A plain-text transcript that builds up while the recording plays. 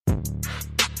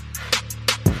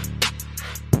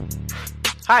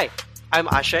Hi, I'm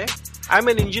Ashay. I'm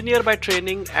an engineer by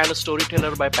training and a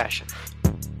storyteller by passion.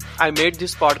 I made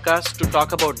this podcast to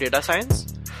talk about data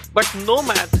science, but no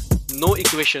math, no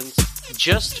equations,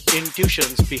 just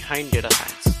intuitions behind data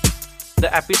science.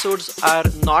 The episodes are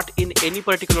not in any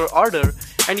particular order,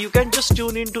 and you can just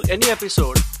tune into any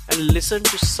episode and listen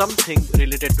to something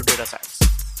related to data science.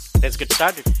 Let's get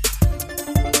started.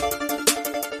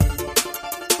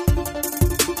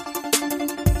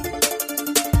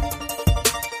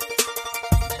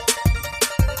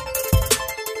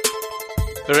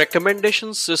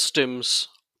 Recommendation systems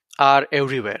are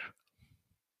everywhere,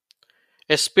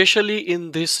 especially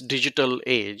in this digital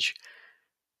age.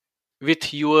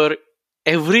 With your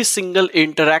every single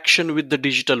interaction with the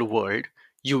digital world,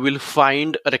 you will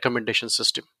find a recommendation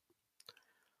system.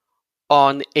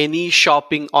 On any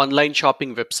online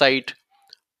shopping website,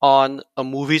 on a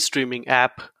movie streaming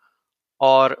app,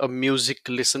 or a music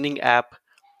listening app,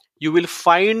 you will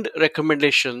find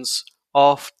recommendations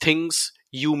of things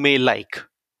you may like.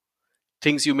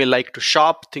 Things you may like to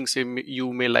shop, things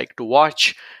you may like to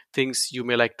watch, things you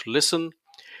may like to listen.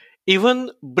 Even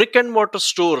brick and mortar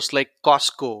stores like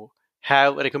Costco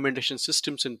have recommendation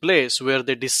systems in place where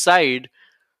they decide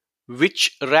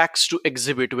which racks to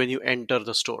exhibit when you enter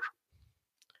the store.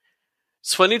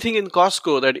 It's funny thing in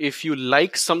Costco that if you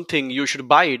like something, you should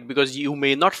buy it because you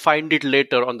may not find it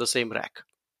later on the same rack.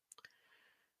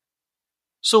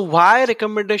 So why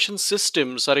recommendation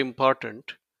systems are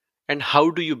important and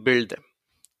how do you build them?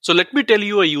 So let me tell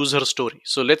you a user story.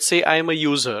 So let's say I am a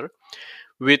user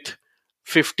with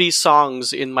 50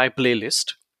 songs in my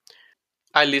playlist.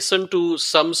 I listen to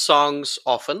some songs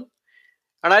often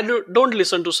and I don't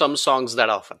listen to some songs that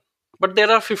often. But there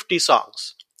are 50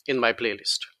 songs in my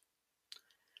playlist.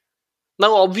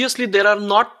 Now, obviously, there are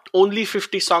not only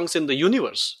 50 songs in the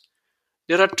universe.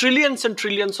 There are trillions and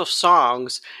trillions of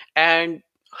songs and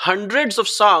hundreds of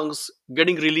songs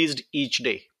getting released each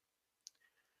day.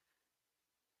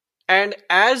 And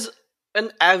as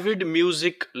an avid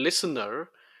music listener,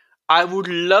 I would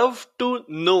love to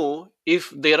know if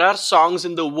there are songs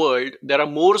in the world, there are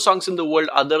more songs in the world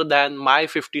other than my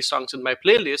 50 songs in my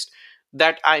playlist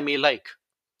that I may like.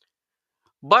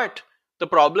 But the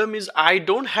problem is, I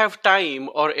don't have time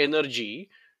or energy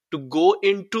to go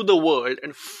into the world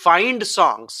and find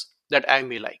songs that I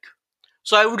may like.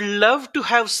 So I would love to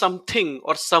have something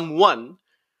or someone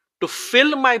to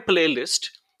fill my playlist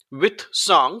with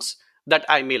songs that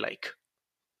I may like.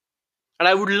 And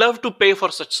I would love to pay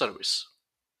for such service.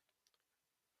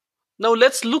 Now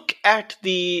let's look at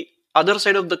the other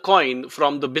side of the coin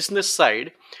from the business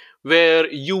side, where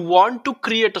you want to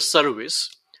create a service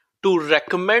to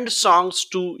recommend songs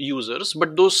to users,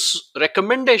 but those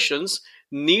recommendations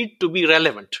need to be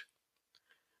relevant.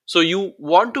 So you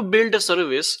want to build a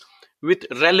service with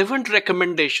relevant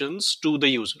recommendations to the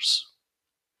users.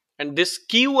 And this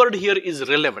keyword here is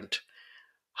relevant.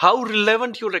 How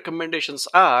relevant your recommendations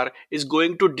are is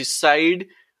going to decide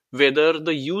whether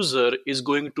the user is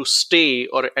going to stay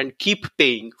and keep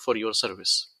paying for your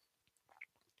service.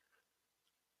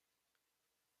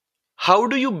 How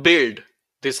do you build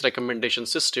this recommendation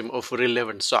system of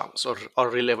relevant songs or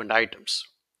relevant items?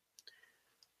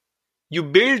 You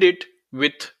build it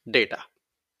with data.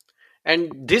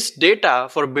 And this data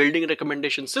for building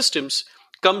recommendation systems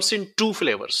comes in two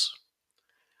flavors.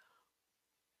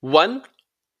 One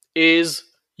is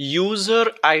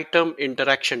user item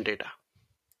interaction data.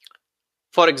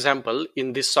 For example,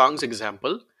 in this song's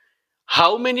example,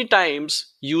 how many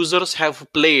times users have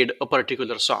played a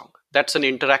particular song? That's an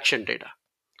interaction data.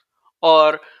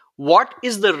 Or what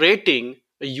is the rating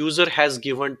a user has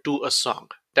given to a song?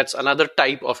 That's another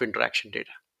type of interaction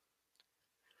data.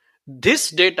 This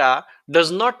data does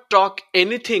not talk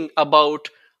anything about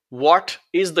what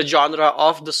is the genre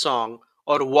of the song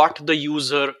or what the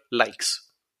user likes.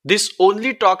 This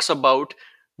only talks about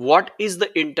what is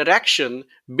the interaction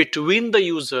between the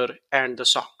user and the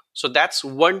song. So that's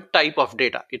one type of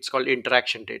data. It's called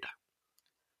interaction data.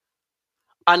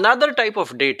 Another type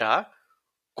of data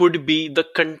could be the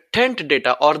content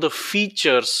data or the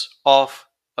features of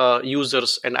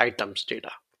users and items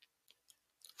data.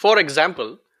 For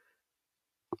example,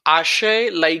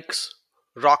 Ashay likes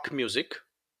rock music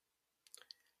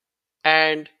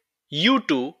and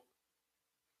U2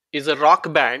 is a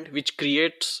rock band which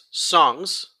creates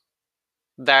songs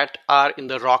that are in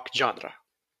the rock genre.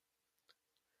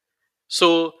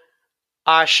 So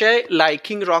Ashay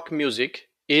liking rock music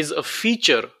is a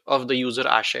feature of the user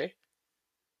Ashay,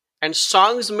 and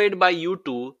songs made by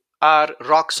U2 are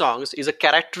rock songs is a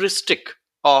characteristic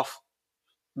of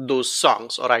those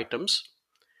songs or items.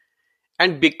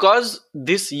 And because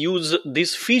this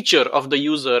feature of the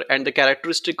user and the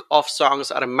characteristic of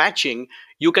songs are matching,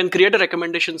 you can create a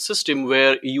recommendation system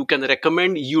where you can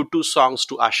recommend U2 songs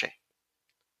to Ashay.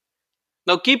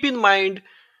 Now keep in mind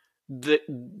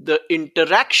the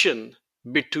interaction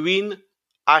between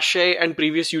Ashay and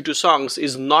previous U2 songs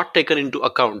is not taken into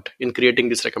account in creating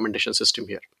this recommendation system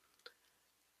here.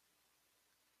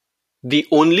 The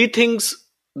only things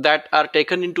that are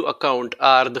taken into account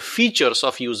are the features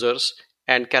of users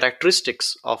and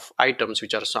characteristics of items,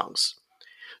 which are songs.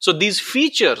 So these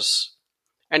features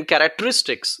and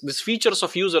characteristics, these features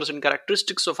of users and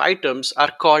characteristics of items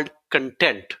are called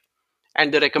content.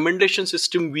 And the recommendation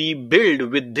system we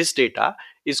build with this data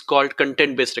is called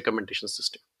content-based recommendation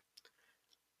system.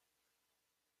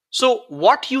 So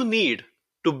what you need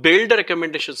to build a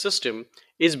recommendation system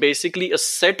is basically a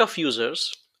set of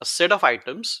users, a set of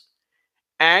items,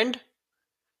 and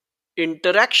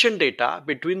interaction data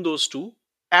between those two,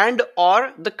 and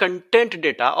or the content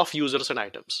data of users and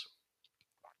items.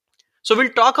 So we'll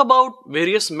talk about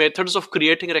various methods of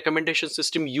creating a recommendation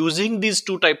system using these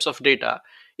two types of data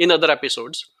in other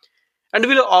episodes. And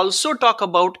we'll also talk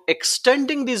about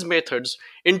extending these methods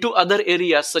into other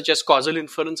areas such as causal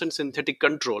inference and synthetic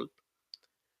control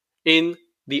in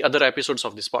the other episodes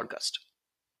of this podcast.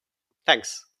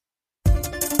 Thanks.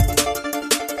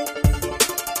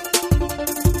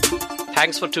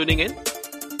 Thanks for tuning in.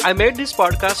 I made this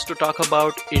podcast to talk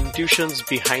about intuitions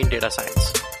behind data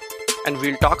science. And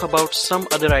we'll talk about some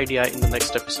other idea in the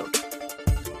next episode.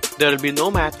 There will be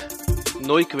no math,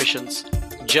 no equations,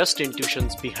 just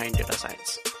intuitions behind data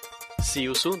science. See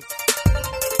you soon.